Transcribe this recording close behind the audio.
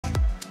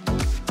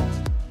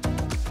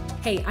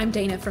Hey, I'm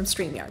Dana from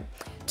Streamyard.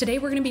 Today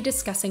we're going to be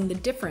discussing the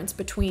difference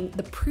between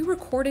the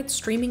pre-recorded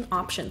streaming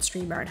option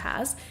Streamyard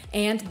has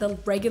and the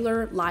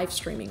regular live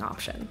streaming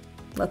option.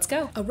 Let's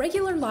go. A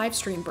regular live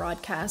stream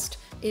broadcast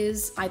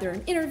is either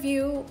an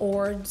interview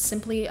or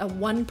simply a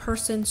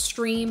one-person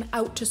stream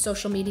out to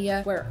social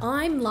media where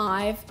I'm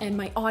live and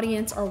my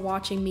audience are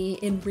watching me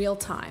in real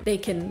time. They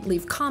can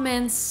leave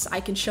comments,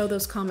 I can show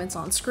those comments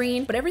on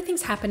screen, but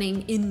everything's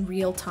happening in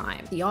real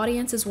time. The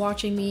audience is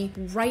watching me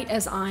right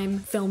as I'm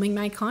filming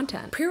my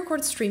content.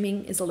 Pre-recorded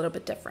streaming is a little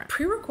bit different.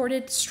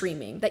 Pre-recorded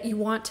streaming that you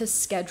want to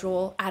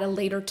schedule at a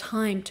later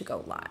time to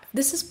go live.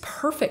 This is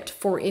perfect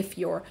for if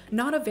you're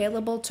not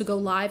available to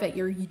go live at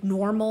your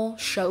normal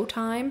show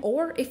time,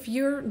 or if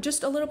you're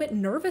just a little bit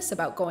nervous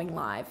about going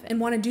live and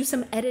want to do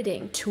some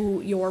editing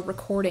to your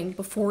recording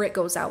before it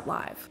goes out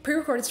live.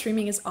 Pre-recorded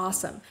streaming is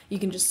awesome. You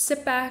can just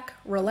sit back,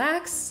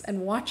 relax,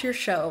 and watch your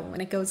show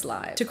when it goes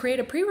live. To create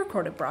a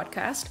pre-recorded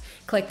broadcast,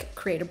 click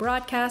Create a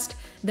Broadcast,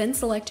 then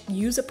select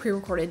Use a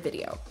Pre-recorded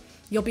Video.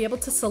 You'll be able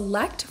to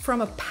select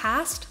from a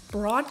past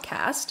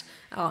broadcast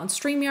on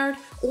StreamYard,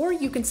 or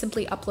you can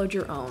simply upload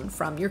your own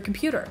from your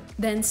computer.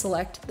 Then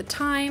select the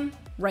time,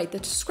 write the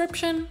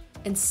description,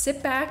 and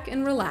sit back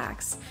and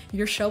relax.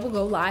 Your show will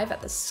go live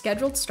at the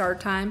scheduled start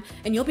time,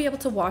 and you'll be able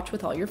to watch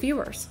with all your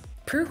viewers.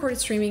 Pre-recorded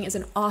streaming is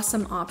an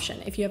awesome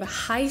option if you have a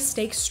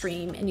high-stakes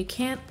stream and you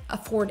can't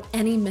afford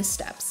any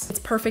missteps. It's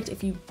perfect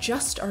if you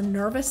just are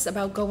nervous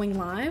about going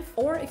live,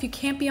 or if you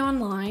can't be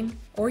online,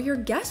 or your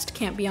guest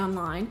can't be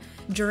online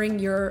during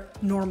your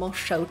normal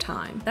show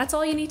time. That's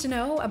all you need to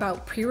know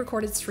about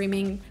pre-recorded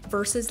streaming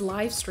versus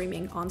live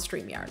streaming on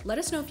StreamYard. Let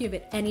us know if you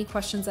have any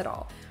questions at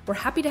all. We're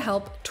happy to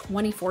help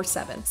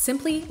 24/7.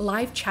 Simply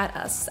live chat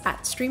us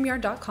at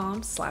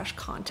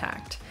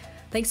streamyard.com/contact.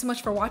 Thanks so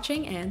much for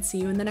watching, and see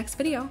you in the next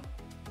video.